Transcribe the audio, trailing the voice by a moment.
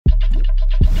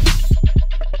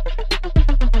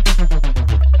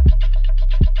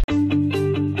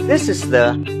This is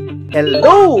the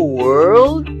Hello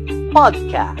World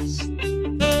Podcast.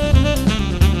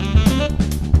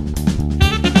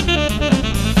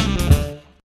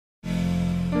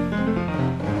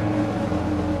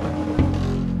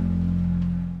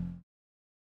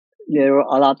 There were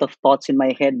a lot of thoughts in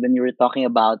my head when you were talking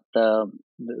about the,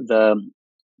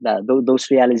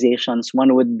 those realizations.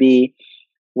 One would be,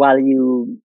 while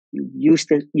you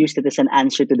used it as an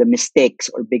answer to the mistakes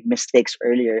or big mistakes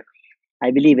earlier. I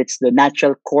believe it's the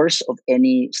natural course of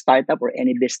any startup or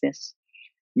any business.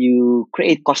 You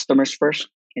create customers first,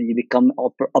 and you become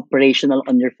operational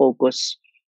on your focus.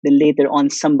 Then later on,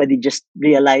 somebody just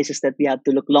realizes that we have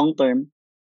to look long term,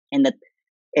 and that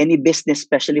any business,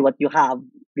 especially what you have,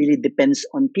 really depends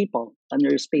on people, on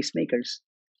your space makers.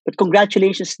 But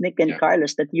congratulations, Nick and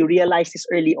Carlos, that you realized this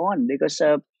early on, because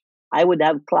I would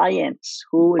have clients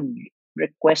who would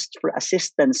request for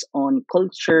assistance on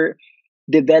culture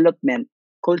development,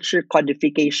 culture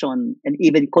codification, and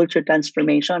even culture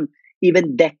transformation,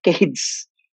 even decades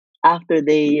after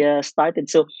they started.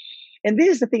 So, and this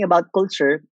is the thing about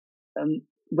culture: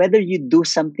 whether you do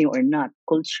something or not,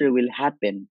 culture will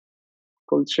happen.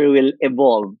 Culture will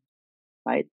evolve,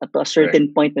 right? At a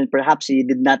certain point, and perhaps you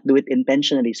did not do it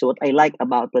intentionally. So, what I like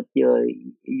about what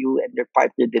you and your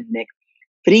partner did, Nick,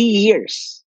 3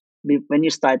 years when you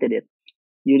started it,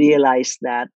 you realized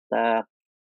that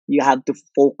you have to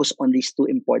focus on these two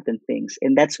important things.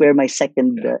 And that's where my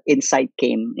second insight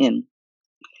came in.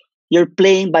 You're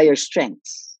playing by your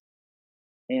strengths.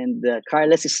 And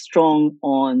Carlos is strong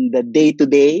on the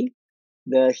day-to-day,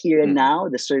 the here and now,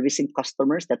 the servicing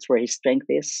customers. That's where his strength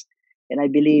is. And I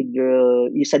believe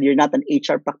you said you're not an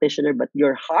HR practitioner, but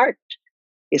your heart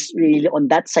is really on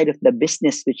that side of the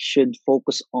business, which should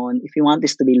focus on, if you want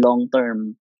this to be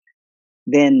long-term,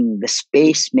 then the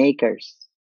space makers,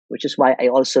 which is why I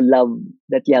also love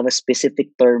that you have a specific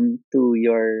term to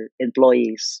your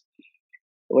employees.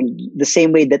 Well, the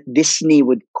same way that Disney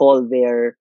would call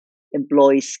their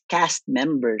employees cast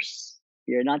members.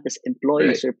 You're not just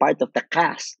employees, you're part of the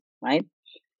cast, right?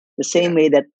 The same way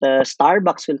that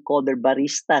Starbucks will call their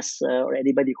baristas or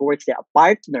anybody who works there a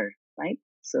partner, right?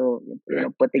 So,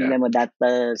 putting them on that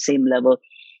same level.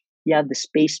 You have the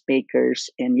space makers,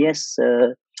 and yes,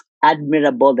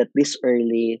 admirable that this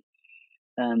early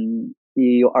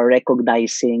you are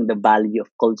recognizing the value of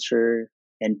culture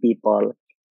and people.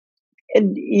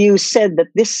 And you said that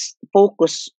this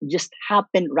focus just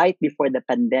happened right before the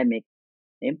pandemic.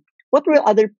 Okay? What were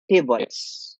other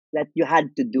pivots that you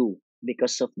had to do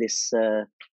because of this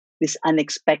this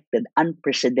unexpected,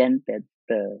 unprecedented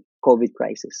COVID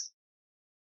crisis?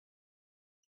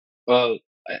 Well,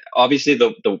 obviously,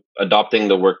 the adopting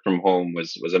the work from home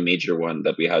was a major one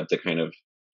that we had to kind of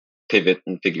pivot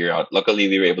and figure out. Luckily,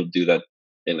 we were able to do that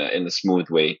in a smooth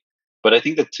way. But I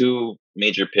think the two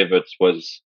major pivots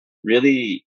was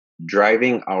really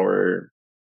driving our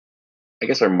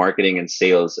marketing and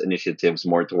sales initiatives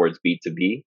more towards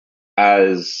B2B.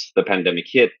 As the pandemic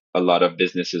hit, a lot of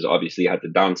businesses obviously had to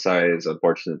downsize,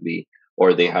 unfortunately,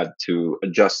 or they had to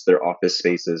adjust their office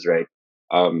spaces, right?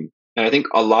 And I think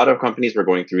a lot of companies were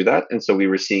going through that. And so we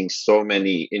were seeing so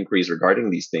many inquiries regarding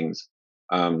these things.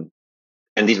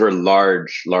 And these were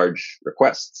large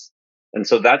requests. And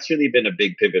so that's really been a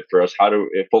big pivot for us,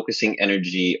 focusing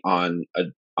energy on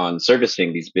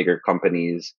servicing these bigger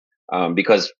companies,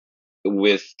 because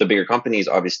with the bigger companies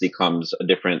obviously comes a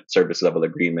different service level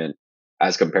agreement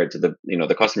as compared to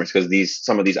the customers, because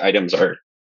some of these items are,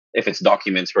 if it's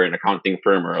documents for an accounting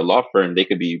firm or a law firm, they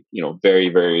could be very,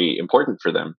 very important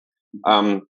for them.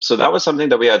 So that was something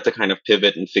that we had to kind of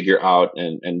pivot and figure out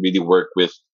and really work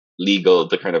with legal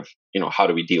to kind of, how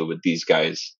do we deal with these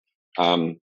guys?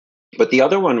 But the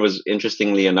other one was,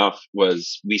 interestingly enough,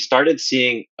 was we started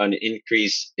seeing an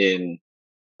increase in,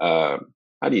 how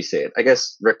do you say it? I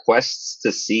guess requests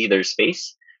to see their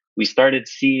space. We started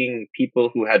seeing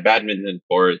people who had badminton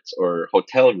courts or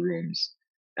hotel rooms,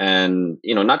 and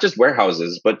not just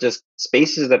warehouses, but just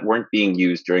spaces that weren't being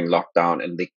used during lockdown,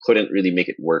 and they couldn't really make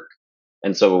it work.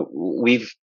 And so we've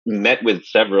met with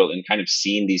several and kind of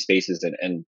seen these spaces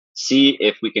and see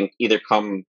if we can either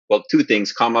come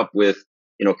up with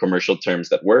commercial terms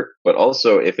that work, but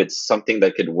also if it's something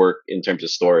that could work in terms of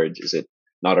storage. Is it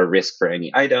not a risk for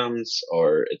any items,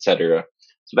 or etc.?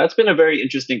 So that's been a very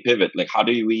interesting pivot. Like, how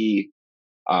do we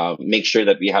make sure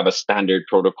that we have a standard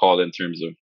protocol in terms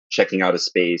of checking out a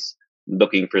space,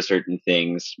 looking for certain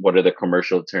things? What are the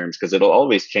commercial terms? Because it'll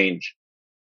always change.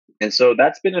 And so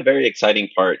that's been a very exciting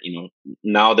part.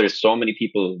 Now there's so many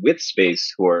people with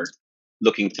space who are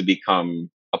looking to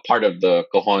become a part of the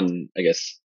Kahon,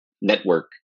 network.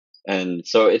 And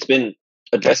so it's been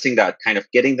addressing that, kind of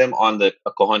getting them on the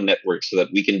Kahon network so that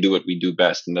we can do what we do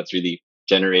best, and that's really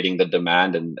generating the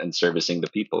demand and servicing the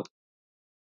people.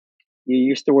 You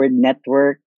used the word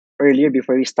network earlier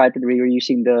before we started. We were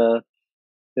using the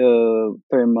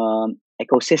term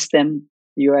ecosystem.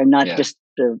 You are not Yeah. just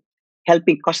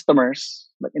helping customers,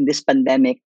 but in this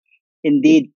pandemic,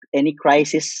 indeed, any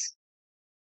crisis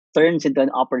turns into an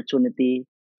opportunity.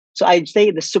 So I'd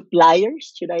say the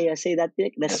suppliers, should I say that,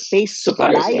 Nick? The Yes. space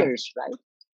Suppliers. Yeah. suppliers, right?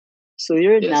 So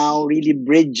you're now Yes. really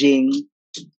bridging,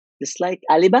 just like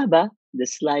Alibaba,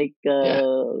 just like Yeah.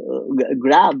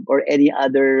 Grab or any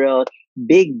other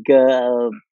big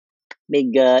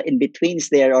big in betweens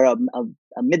there, or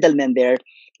a middleman there.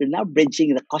 You're now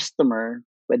bridging the customer,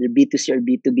 whether B2C or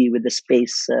B2B, with the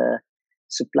space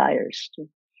suppliers.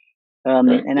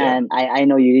 Right. Yeah. And I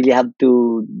know you really have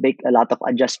to make a lot of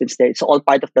adjustments there. It's all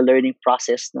part of the learning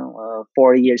process. No,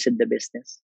 4 years in the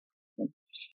business.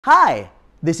 Hi,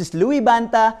 this is Louis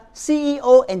Banta,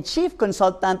 CEO and Chief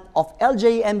Consultant of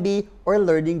LJMB, or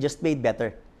Learning Just Made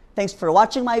Better. Thanks for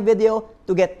watching my video.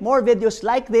 To get more videos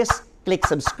like this, click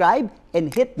subscribe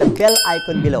and hit the bell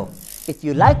icon below. If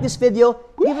you like this video,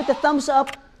 give it a thumbs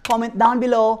up, comment down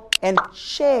below, and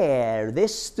share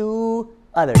this to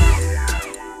others.